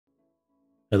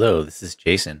Hello, this is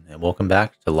Jason, and welcome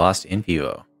back to Lost in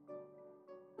Vivo.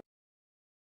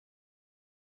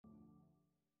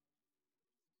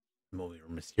 Well, we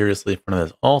were mysteriously in front of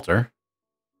this altar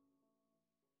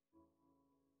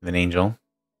of an angel.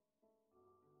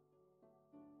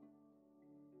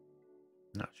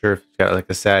 Not sure if it's got like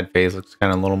a sad face, looks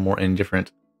kind of a little more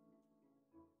indifferent.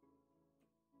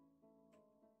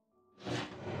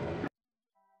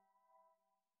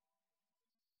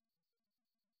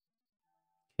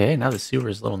 Okay, now the sewer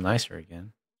is a little nicer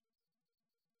again.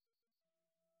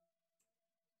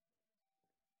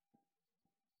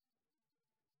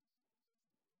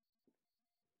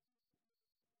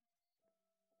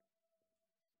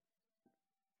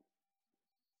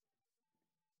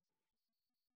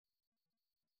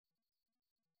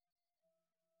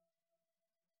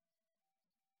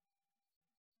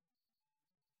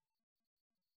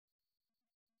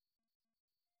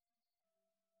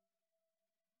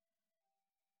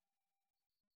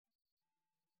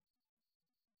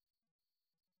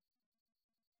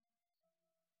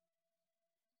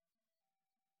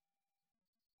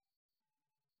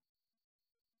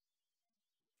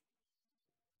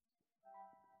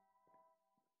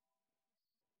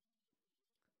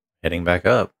 Heading back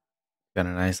up. Got a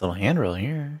nice little handrail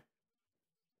here.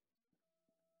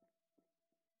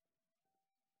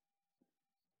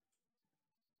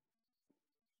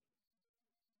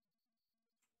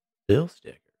 Bill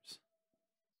stickers.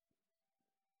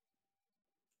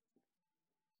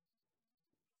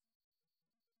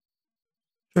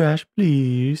 Trash,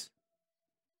 please.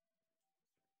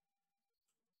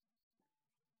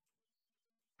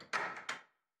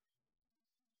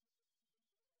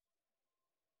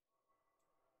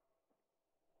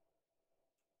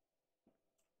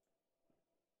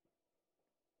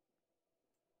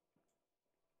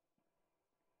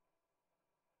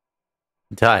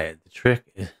 Diet. The trick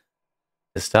is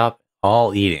to stop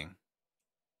all eating.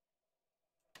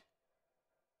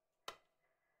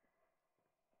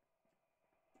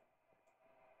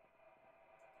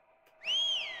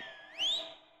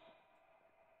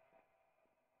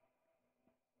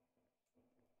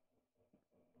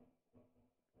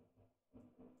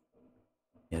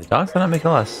 Yeah, the dogs are not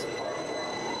making less.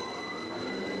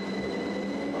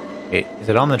 Wait, is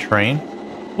it on the train?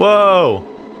 Whoa!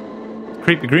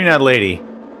 Creepy green-eyed lady.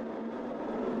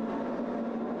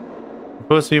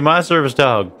 Supposed to be my service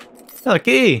dog. Oh, the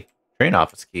key. Train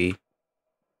office key.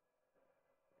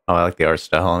 Oh, I like the art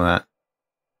style on that.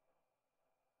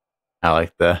 I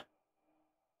like that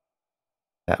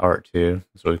art too.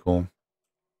 It's really cool.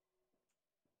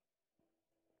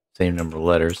 Same number of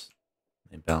letters.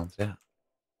 They balance out.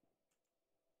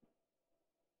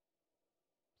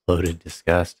 Bloated,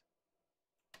 disgust.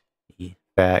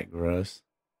 Fat, gross.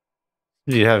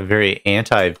 You have a very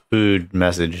anti-food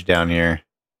message down here.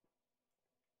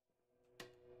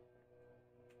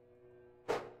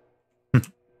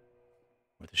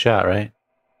 With a shot, right?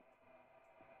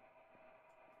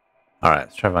 Alright,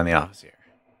 let's try to find the office here.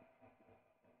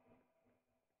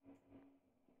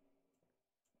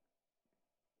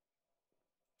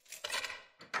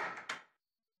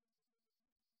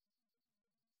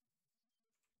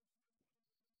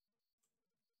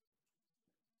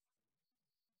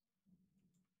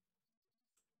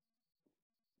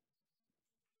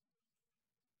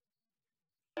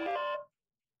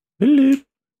 Hello.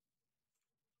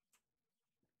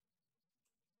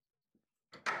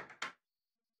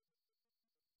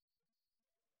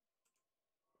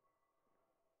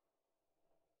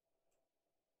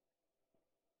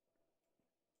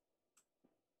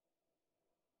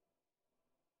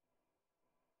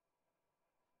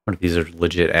 What if these are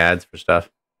legit ads for stuff?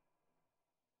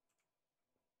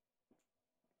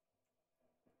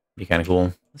 Be kind of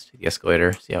cool. Let's take the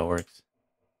escalator, see how it works.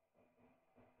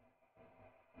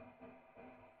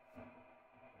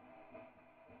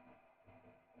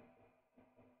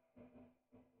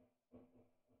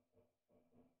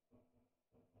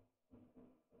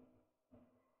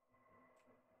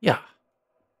 Yeah.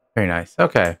 Very nice.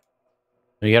 Okay.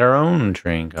 We got our own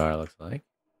train car, looks like.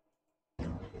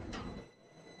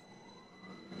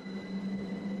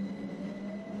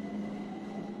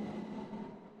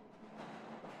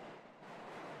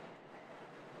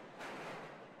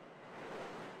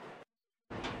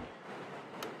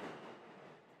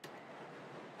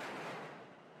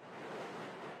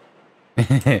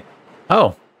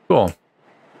 Oh, cool.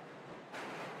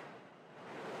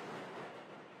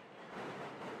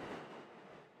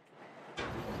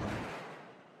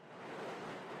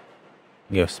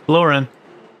 Go exploring.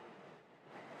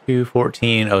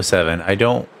 2/14/07. I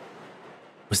don't...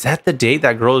 Was that the date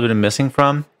that girl had been missing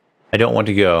from? I don't want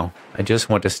to go. I just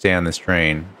want to stay on this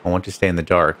train. I want to stay in the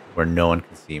dark where no one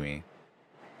can see me.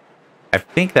 I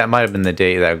think that might have been the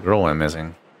day that girl went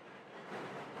missing.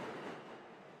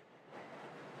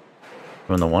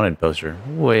 From the wanted poster.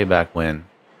 Way back when.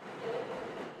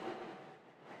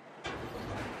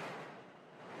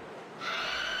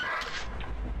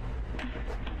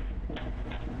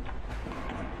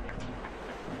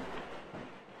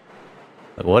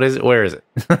 Like, what is it? Where is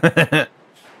it?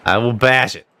 I will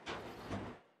bash it.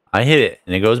 I hit it,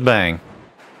 and it goes bang.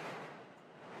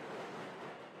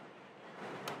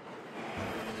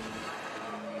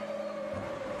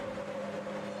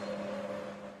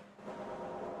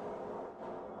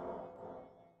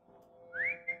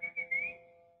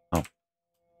 Oh.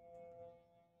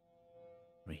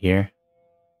 Right here.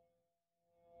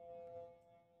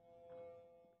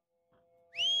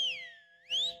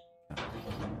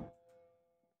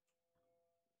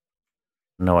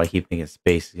 No, I keep thinking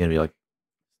space is going to be like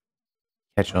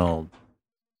catch all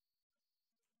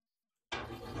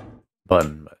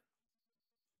button, but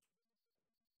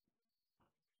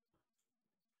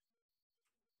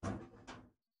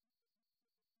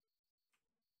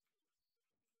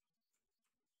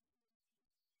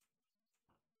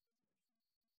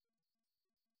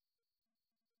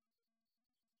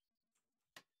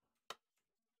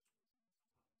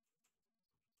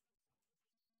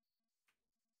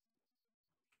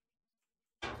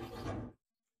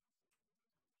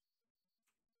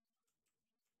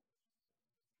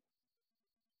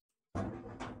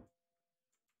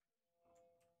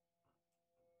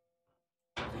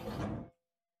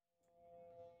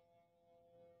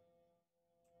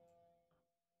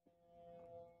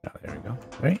oh, there we go.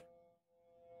 Right?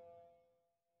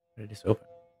 Did it just open?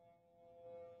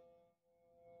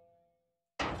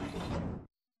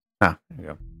 Ah, there we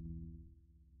go.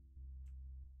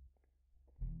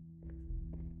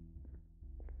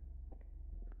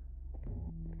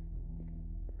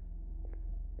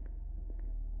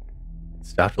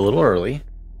 Stopped a little early.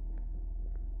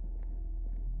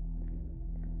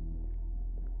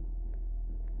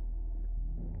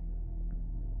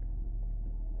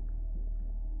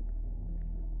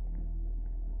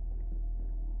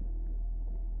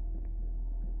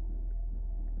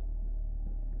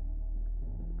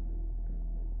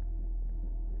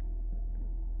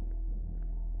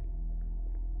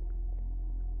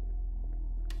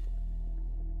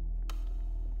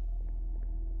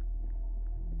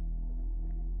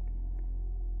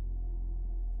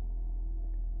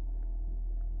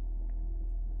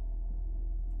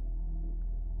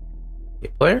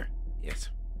 Hit player? Yes.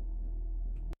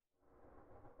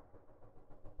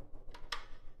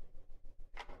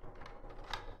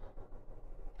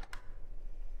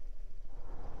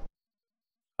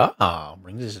 Oh,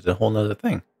 brings us to a whole nother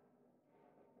thing.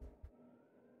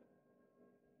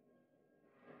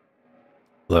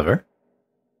 Lever.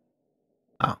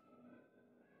 Oh.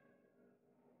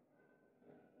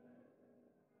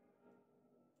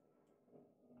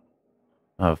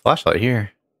 A flashlight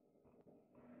here.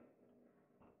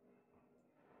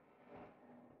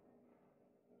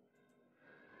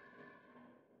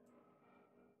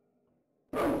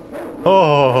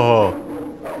 Oh!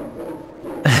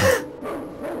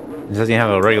 It doesn't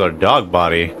have a regular dog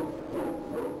body.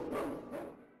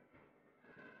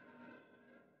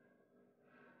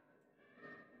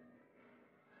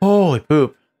 Holy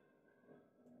poop.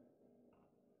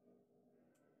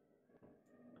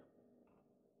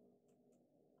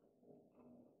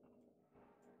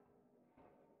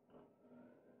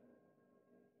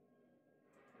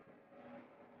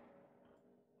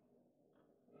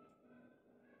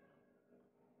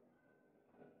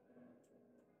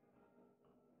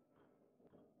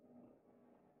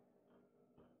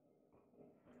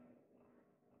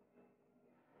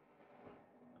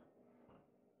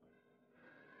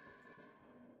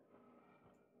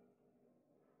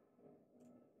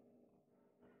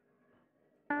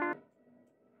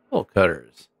 Bolt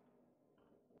cutters.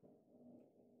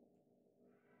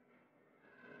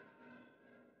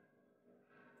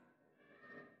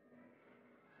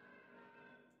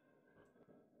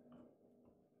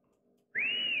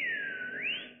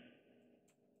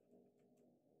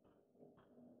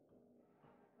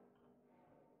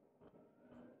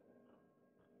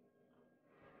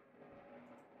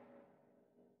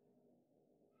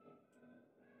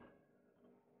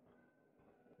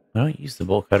 I don't use the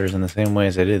bolt cutters in the same way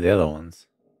as I did the other ones.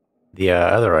 The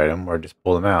other item, where I just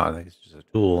pull them out. I think it's just a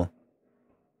tool.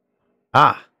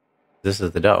 Ah! This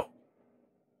is the dough.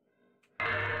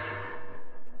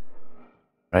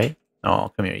 Right?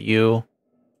 Oh, come here, you.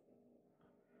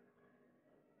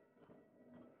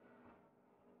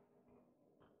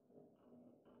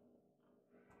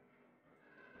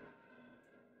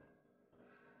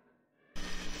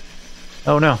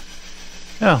 Oh no.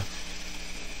 No.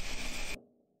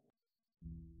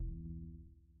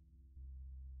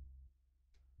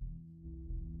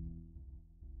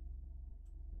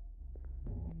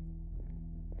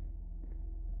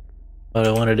 But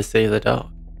I wanted to save the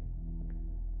dog.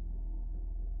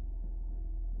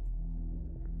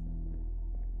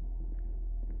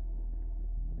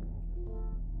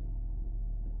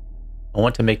 I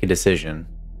want to make a decision.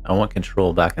 I want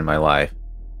control back in my life.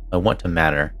 I want to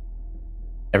matter.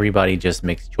 Everybody just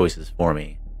makes choices for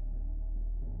me.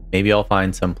 Maybe I'll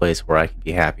find some place where I can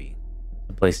be happy.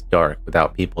 Some place dark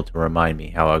without people to remind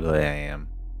me how ugly I am.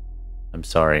 I'm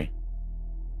sorry.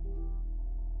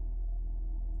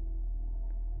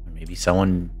 Or maybe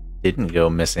someone didn't go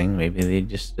missing. Maybe they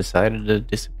just decided to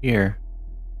disappear.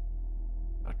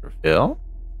 Dr. Phil?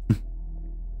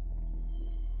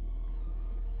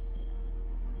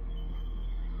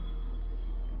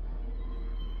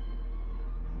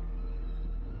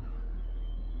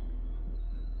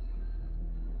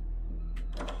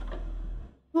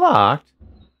 Locked?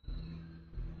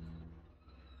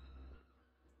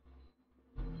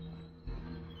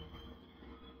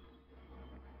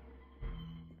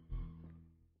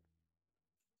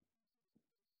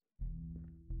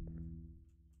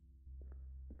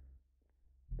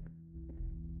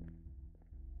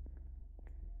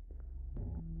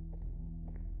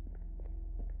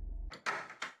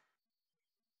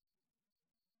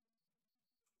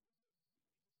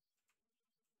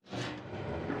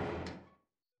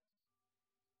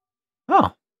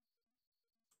 Oh,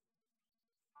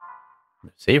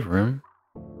 safe room.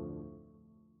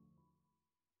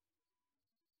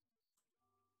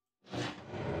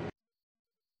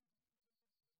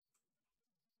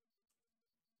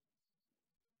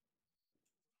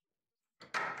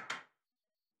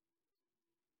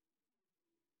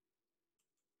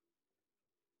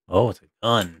 Oh, it's a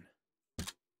gun.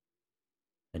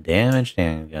 A damaged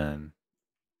handgun.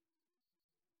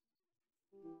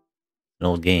 An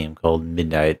old game called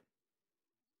Midnight.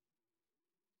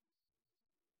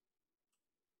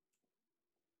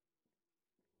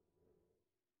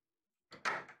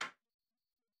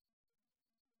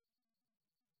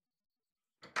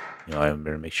 You know, I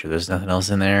better make sure there's nothing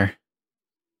else in there.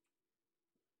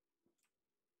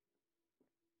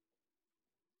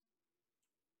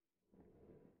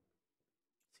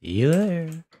 See you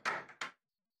there.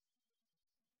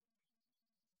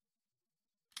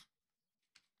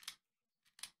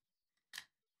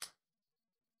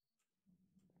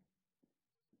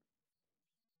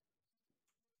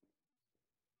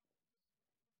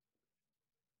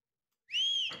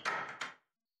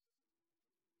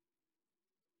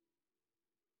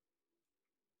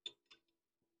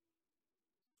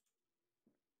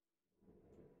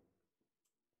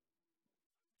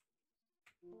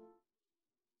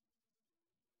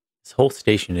 This whole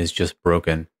station is just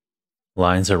broken.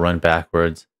 Lines are run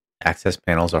backwards. Access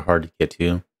panels are hard to get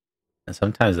to. And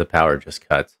sometimes the power just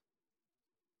cuts.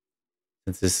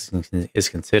 Since this is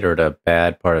considered a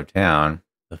bad part of town,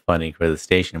 the funding for the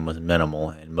station was minimal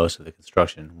and most of the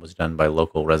construction was done by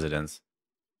local residents.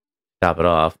 To top it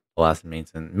off, the last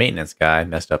maintenance guy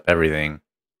messed up everything.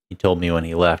 He told me when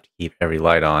he left to keep every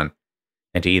light on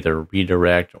and to either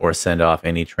redirect or send off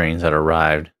any trains that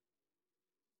arrived.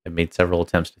 I've made several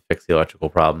attempts to fix the electrical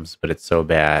problems, but it's so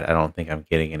bad I don't think I'm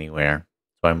getting anywhere.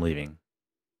 So I'm leaving.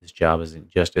 This job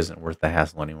isn't worth the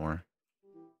hassle anymore.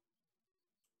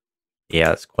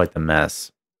 Yeah, it's quite the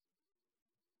mess.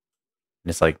 And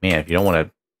it's like, man, if you don't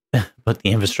want to put the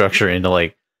infrastructure into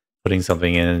like putting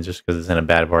something in just because it's in a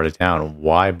bad part of town,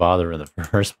 why bother in the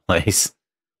first place?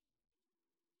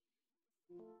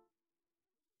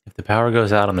 If the power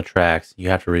goes out on the tracks, you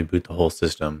have to reboot the whole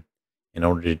system. In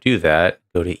order to do that,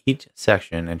 go to each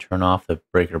section and turn off the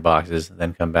breaker boxes,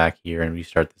 then come back here and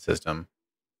restart the system.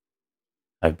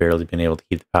 I've barely been able to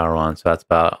keep the power on, so that's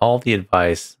about all the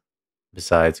advice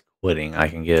besides quitting I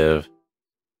can give.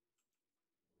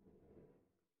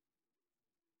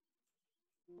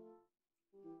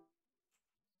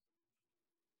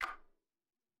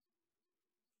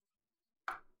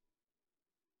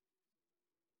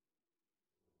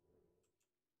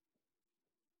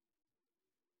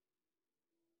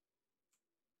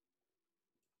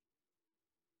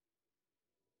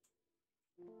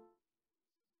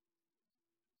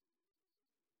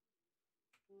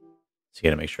 So you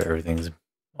gotta make sure everything's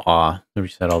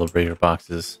reset all the breaker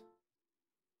boxes,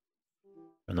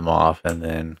 turn them off, and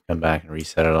then come back and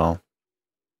reset it all.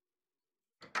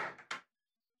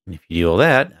 And if you do all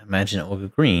that, I imagine it will go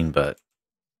green, but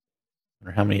I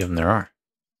wonder how many of them there are.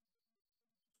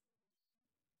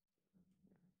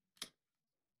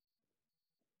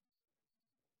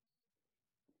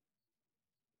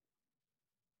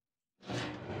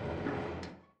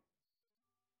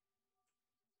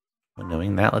 So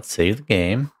knowing that, let's save the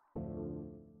game.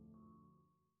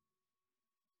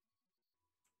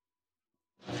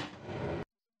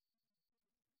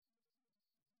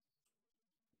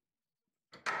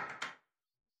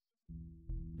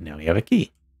 Now we have a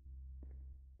key.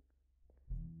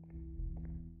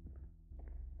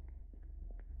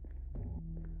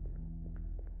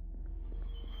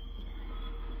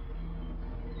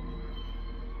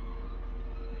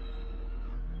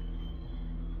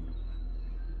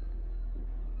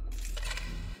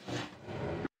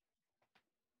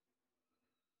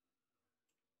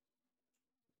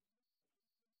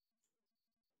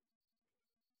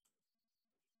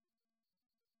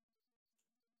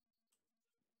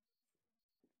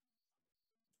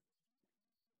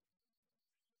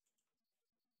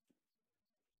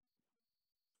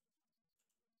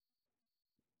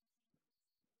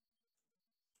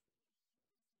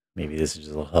 Maybe this is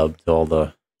just a hub to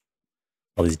all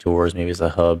these doors. Maybe it's a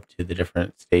hub to the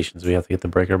different stations we have to get the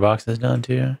breaker boxes done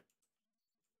to.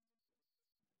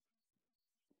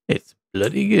 It's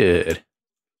bloody good.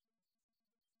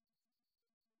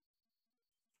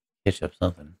 Catch up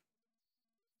something.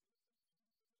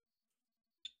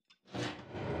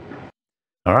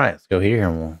 All right, let's go here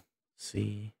and we'll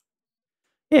see.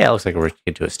 Yeah, it looks like we're going to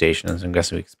get to a station. So I'm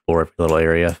guessing we explore every little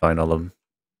area, find all the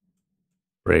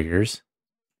breakers.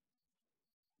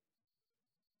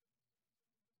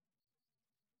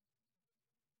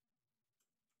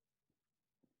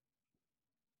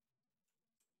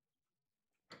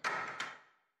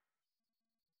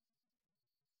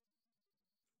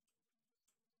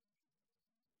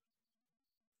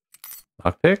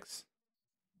 Lockpicks.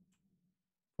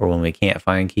 Or when we can't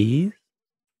find keys.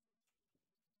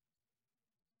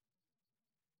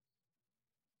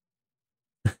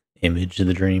 Image of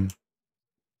the dream.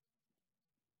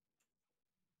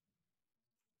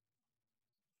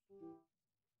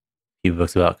 Few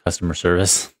books about customer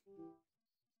service.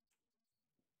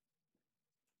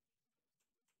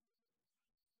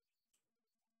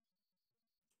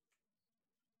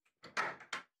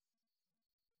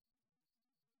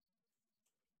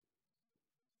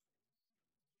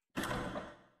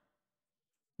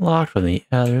 Locked from the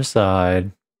other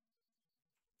side.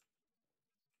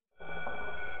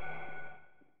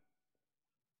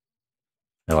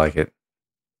 I like it.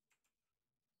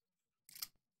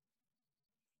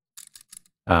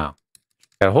 Oh.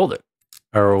 Gotta hold it.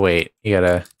 Or wait, you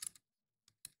gotta...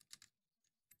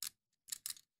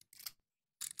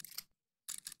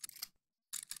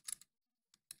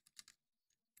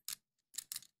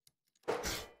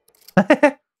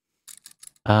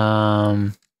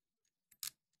 um...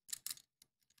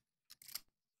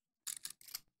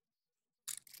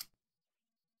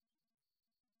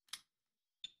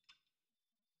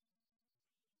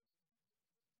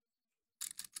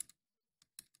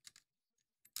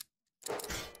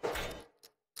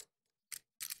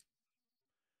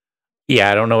 Yeah,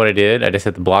 I don't know what I did. I just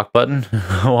hit the block button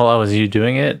while I was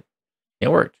doing it. It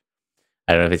worked.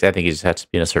 I don't know if it's... I think it just had to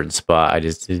be in a certain spot. I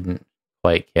just didn't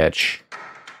quite catch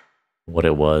what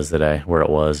it was where it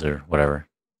was or whatever.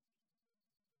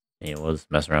 Anyway, we'll just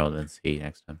mess around with it and see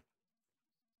next time.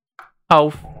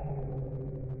 Oh.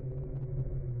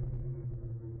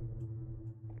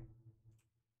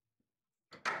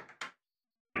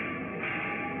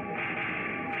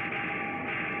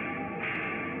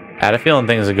 I had a feeling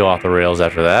things would go off the rails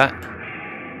after that.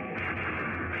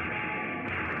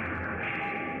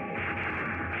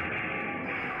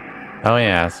 Oh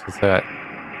yeah, what's that?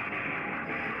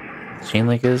 Chain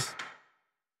link is?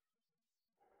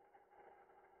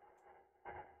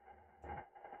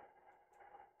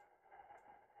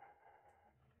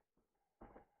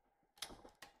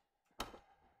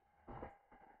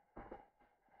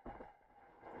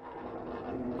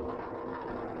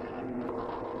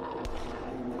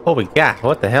 Holy God,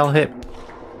 what the hell hit?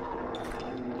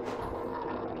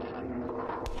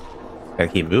 Gotta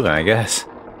keep moving, I guess.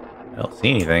 I don't see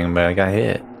anything, but I got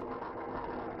hit.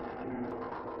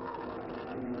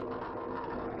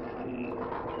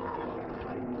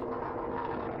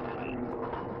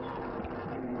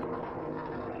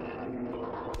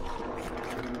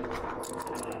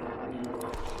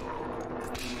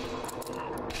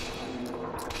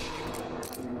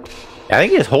 I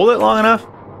think you just hold it long enough.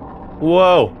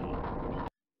 Whoa.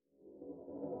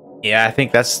 Yeah, I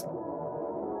think that's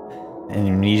an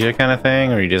amnesia kind of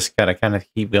thing, or you just gotta kind of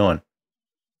keep going.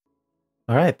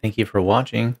 All right, thank you for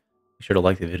watching. Be sure to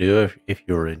like the video if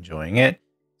you were enjoying it.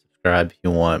 Subscribe if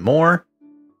you want more.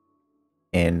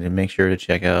 And make sure to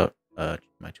check out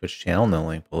my Twitch channel in the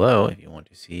link below if you want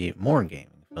to see more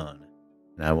gaming fun.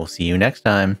 And I will see you next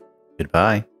time.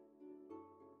 Goodbye.